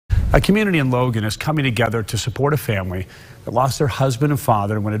A community in Logan is coming together to support a family that lost their husband and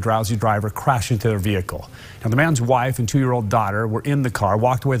father when a drowsy driver crashed into their vehicle. Now, the man's wife and 2-year-old daughter were in the car,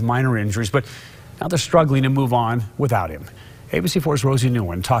 walked away with minor injuries, but now they're struggling to move on without him. ABC4's Rosie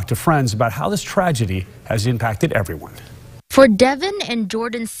Nguyen talked to friends about how this tragedy has impacted everyone. For Devin and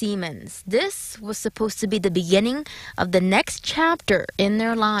Jordan Siemens, this was supposed to be the beginning of the next chapter in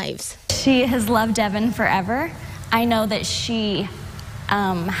their lives. She has loved Devin forever. I know that she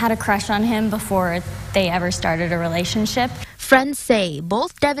had a crush on him before they ever started a relationship. Friends say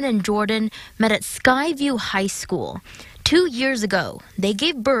both Devin and Jordan met at Skyview High School. 2 years ago, they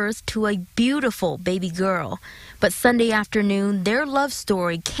gave birth to a beautiful baby girl. But Sunday afternoon, their love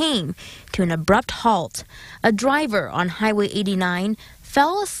story came to an abrupt halt. A driver on Highway 89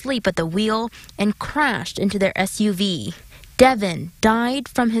 fell asleep at the wheel and crashed into their SUV. Devin died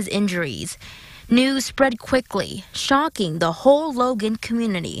from his injuries. News spread quickly, shocking the whole Logan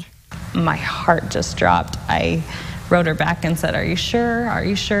community. My heart just dropped. I wrote her back and said, "Are you sure? Are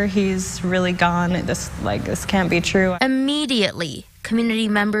you sure he's really gone? This can't be true." Immediately, community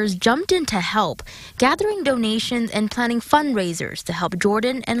members jumped in to help, gathering donations and planning fundraisers to help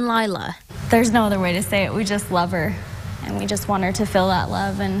Jordan and Lila. There's no other way to say it. We just love her, and we just want her to feel that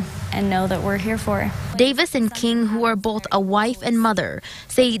love and know that we're here for her. Davis and King, who are both a wife and mother,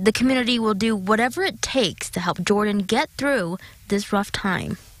 say the community will do whatever it takes to help Jordan get through this rough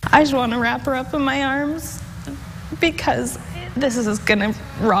time. I just want to wrap her up in my arms because this is going to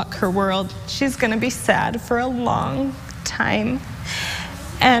rock her world. She's going to be sad for a long time.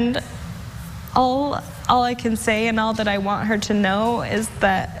 And all I can say and all that I want her to know is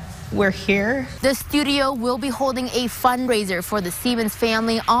that we're here. The studio will be holding a fundraiser for the Siemens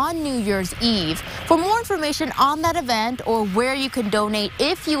family on New Year's Eve. For more information on that event or where you can donate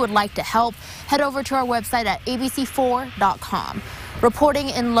if you would like to help, head over to our website at abc4.com. Reporting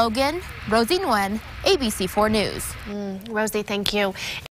in Logan, Rosie Nguyen, ABC4 News. Rosie, thank you.